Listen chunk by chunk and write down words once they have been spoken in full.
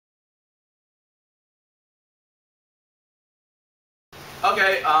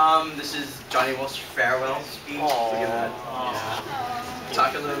Okay, this is Johnny Wolf's farewell speech. Look at that. Yeah.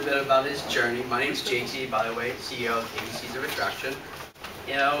 Talk a little bit about his journey. My name's JT, by the way, CEO of ABCs of Attraction.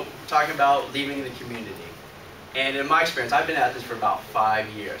 You know, talking about leaving the community. And in my experience, I've been at this for about 5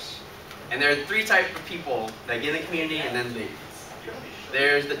 years. And there are 3 types of people that get in the community and then leave.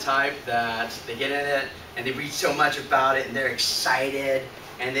 There's the type that they get in it and they read so much about it and they're excited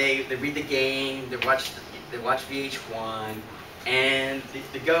and they read the game, they watch VH1, and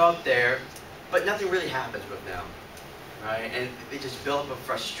they go out there, but nothing really happens with them, right? And they just build up a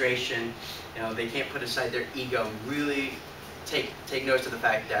frustration. You know, they can't put aside their ego and really take notice of the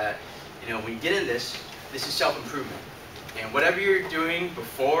fact that, you know, when you get in this is self-improvement, and whatever you're doing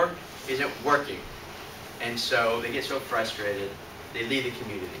before isn't working, and so they get so frustrated they leave the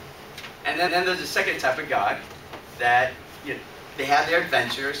community. And then there's the second type of guy that, you know, they have their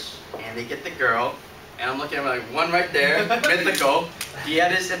adventures and they get the girl. And I'm looking at him like, one right there, mythical. He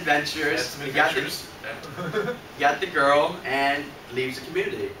had his adventures. He got the girl and leaves the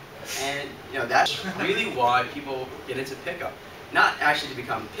community. And you know, that's really why people get into pickup. Not actually to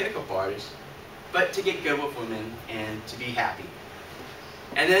become pickup artists, but to get good with women and to be happy.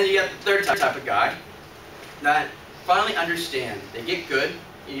 And then you got the third type of guy that finally understand. They get good.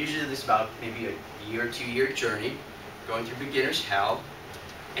 Usually this is about maybe a year or 2 year journey, going through beginner's hell,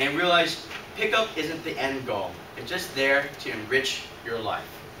 and realize pickup isn't the end goal. It's just there to enrich your life.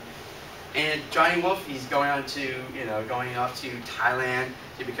 And Johnny Wolf, he's going off to Thailand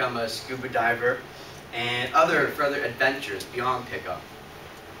to become a scuba diver and other further adventures beyond pickup.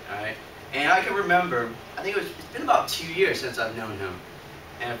 All right. And I can remember, I think it's been about 2 years since I've known him.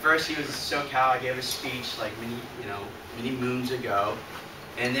 And at first he was in SoCal. I gave a speech like many moons ago.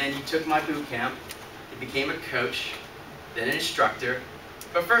 And then he took my boot camp. He became a coach, then an instructor.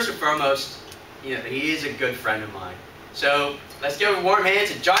 But first and foremost, you know, he is a good friend of mine. So let's give a warm hand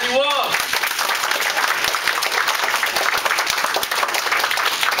to Johnny Wolf.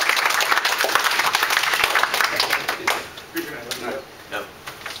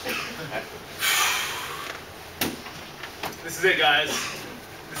 This is it, guys.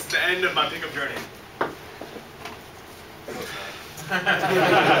 This is the end of my pickup journey.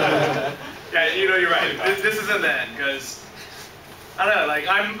 Yeah, you know, you're right. This isn't the end, because I don't know, like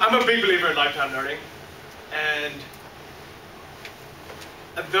I'm a big believer in lifetime learning, and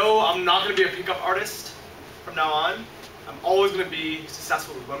though I'm not going to be a pickup artist from now on, I'm always going to be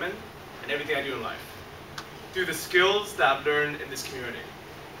successful with women and everything I do in life through the skills that I've learned in this community.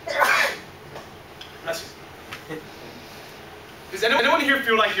 Bless you. Does anyone here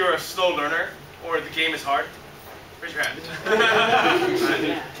feel like you're a slow learner or the game is hard? Raise your hand.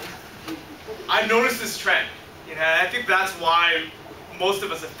 I've noticed this trend, you know, and I think that's why most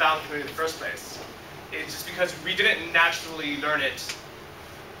of us have found community in the first place. It's just because we didn't naturally learn it,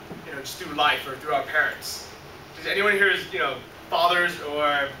 you know, just through life or through our parents. Does anyone here, you know, fathers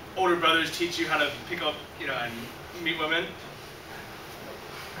or older brothers teach you how to pick up, you know, and meet women?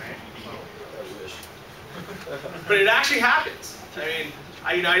 But it actually happens.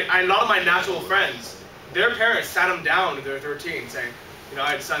 I mean, a lot of my natural friends, their parents sat them down in their 13 saying, you know,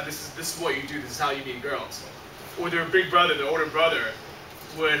 I decided this is what you do, this is how you meet girls. Or their big brother, their older brother,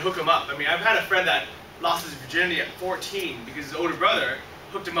 would hook them up. I mean, I've had a friend that lost his virginity at 14 because his older brother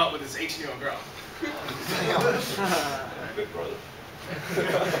hooked him up with his 18-year-old girl. Big brother.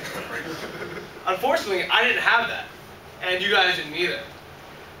 Unfortunately, I didn't have that, and you guys didn't either.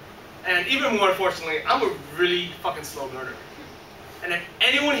 And even more unfortunately, I'm a really fucking slow learner. And if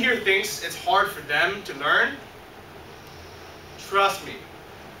anyone here thinks it's hard for them to learn, trust me,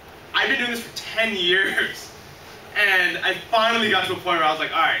 I've been doing this for 10 years, and I finally got to a point where I was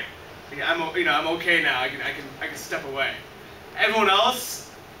like, all right, I'm okay now. I can step away. Everyone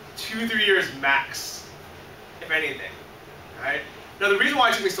else, 2-3 years max, if anything. All right. Now the reason why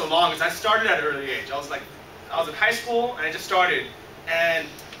it took me so long is I started at an early age. I was in high school and I just started, and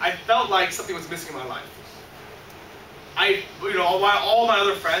I felt like something was missing in my life. While all my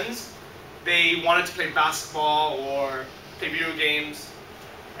other friends, they wanted to play basketball or play video games,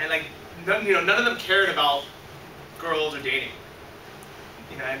 and like none of them cared about girls or dating.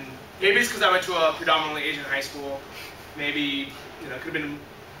 You know, and maybe it's because I went to a predominantly Asian high school. Maybe, you know, it could have been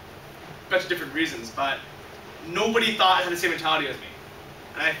a bunch of different reasons, but nobody thought I had the same mentality as me,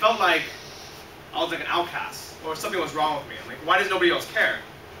 and I felt like I was like an outcast or something was wrong with me. I'm like, why does nobody else care?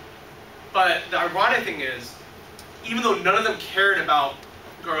 But the ironic thing is, even though none of them cared about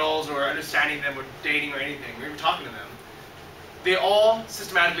girls or understanding them or dating or anything, or even talking to them, they all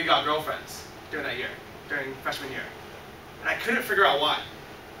systematically got girlfriends during that year, during freshman year. And I couldn't figure out why.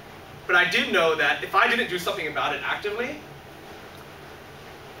 But I did know that if I didn't do something about it actively,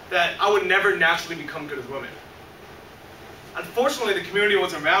 that I would never naturally become good with women. Unfortunately, the community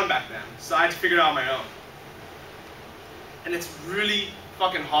wasn't around back then, so I had to figure it out on my own. And it's really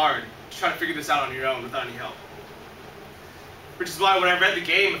fucking hard to try to figure this out on your own without any help. Which is why when I read the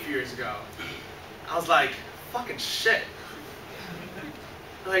game a few years ago, I was like, fucking shit.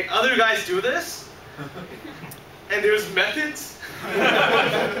 Like, other guys do this? And there's methods?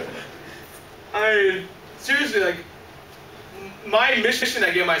 I mean, seriously, like, my mission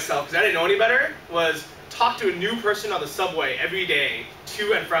I gave myself, because I didn't know any better, was talk to a new person on the subway every day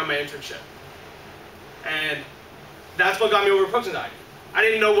to and from my internship. And that's what got me over Brooks and I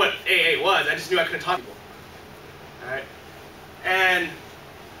didn't know what AA was, I just knew I couldn't talk to people. Alright? And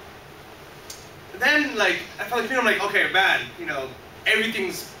then, like, I felt like, I'm like, okay, man, you know,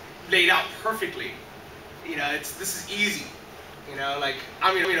 everything's laid out perfectly. You know, this is easy. You know, like,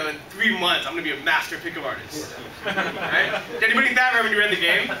 I mean, you know, in 3 months, I'm gonna be a master pickup artist. Right? Did anybody think that when you read the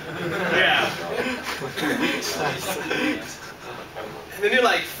game? Yeah. And then you're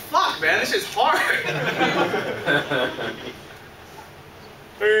like, fuck, man, this is hard.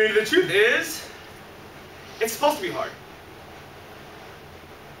 I mean, the truth is, it's supposed to be hard.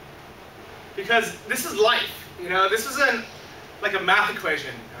 Because this is life, you know, this isn't like a math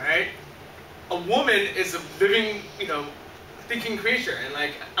equation, alright? A woman is a living, you know, thinking creature, and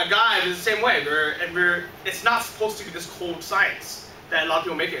like a guy is the same way. It's not supposed to be this cold science that a lot of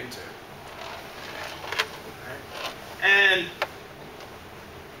people make it into. Right? And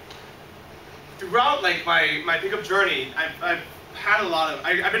throughout like my pickup journey, I've had a lot of,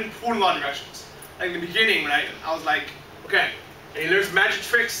 I've been pulled in a lot of directions. Like in the beginning, when I was like, okay, I learn some magic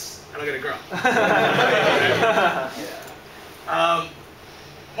tricks, and I'll get a girl.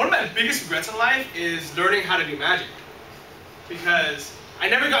 One of my biggest regrets in life is learning how to do magic. Because I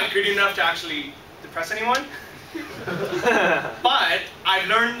never got good enough to actually impress anyone. But I've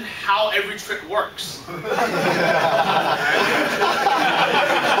learned how every trick works. So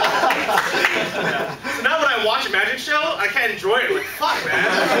now when I watch a magic show, I can't enjoy it. I'm like, fuck, man.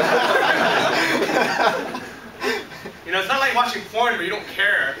 You know, it's not like watching porn where you don't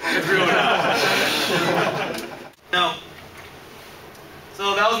care if it's real or not. No.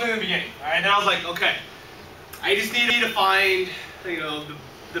 So that was in the beginning. Alright, then I was like, okay. I just need to find, you know,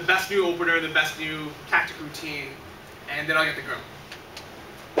 the best new opener, the best new tactic routine, and then I'll get the girl.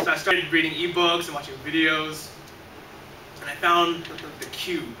 So I started reading ebooks and watching videos, and I found the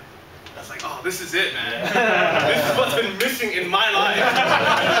cube. I was like, oh, this is it, man. This is what's been missing in my life.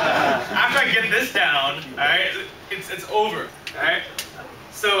 After I get this down, alright, it's over, alright?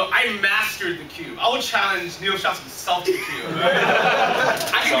 So I mastered the cube. I would challenge Neil Strauss himself to the cube.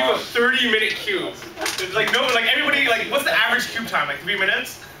 I can do a 30-minute cube. Like no, like everybody, like what's the average cube time? Like 3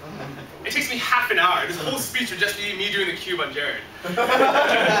 minutes? It takes me half an hour. This whole speech would just be me doing the cube on Jared.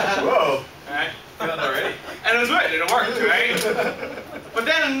 Whoa. Alright? Already. And it was good. It worked, right? But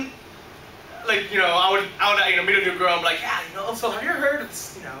then, like, you know, I would you know, meet a new girl. I'm like, yeah, you know, so have you ever heard of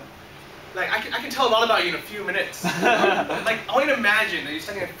this, you know? Like, I can tell a lot about you in a few minutes. Like, I want you to imagine that you're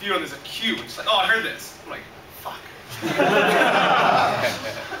standing in a field and there's a cube. And it's like, oh, I heard this. I'm like, fuck.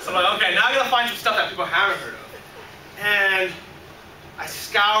 So I'm like, okay, now I gotta find some stuff that people haven't heard of. And I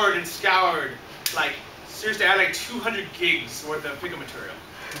scoured and scoured. Like, seriously, I had like 200 gigs worth of pickup material.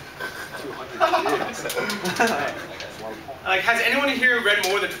 200 gigs? Like, has anyone here read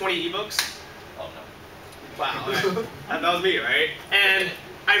more than 20 ebooks? Oh, no. Wow, right. That was me, right? And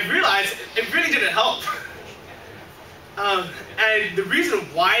I realized it really didn't help. And the reason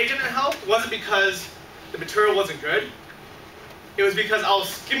why it didn't help wasn't because the material wasn't good. It was because I was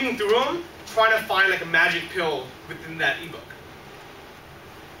skimming through them, trying to find like a magic pill within that ebook.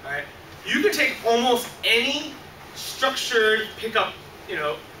 Alright? You can take almost any structured pickup, you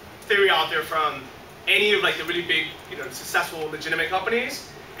know, theory out there from any of like the really big, you know, successful, legitimate companies,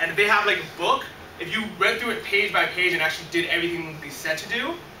 and if they have like a book, if you read through it page by page and actually did everything they said to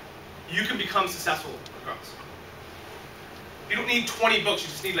do, you can become successful regardless. You don't need 20 books, you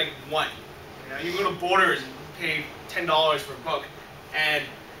just need like one. You know, you can go to Borders and pay $10 for a book, and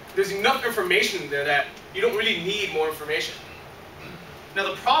there's enough information there that you don't really need more information. Now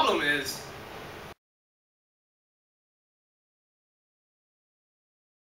the problem is,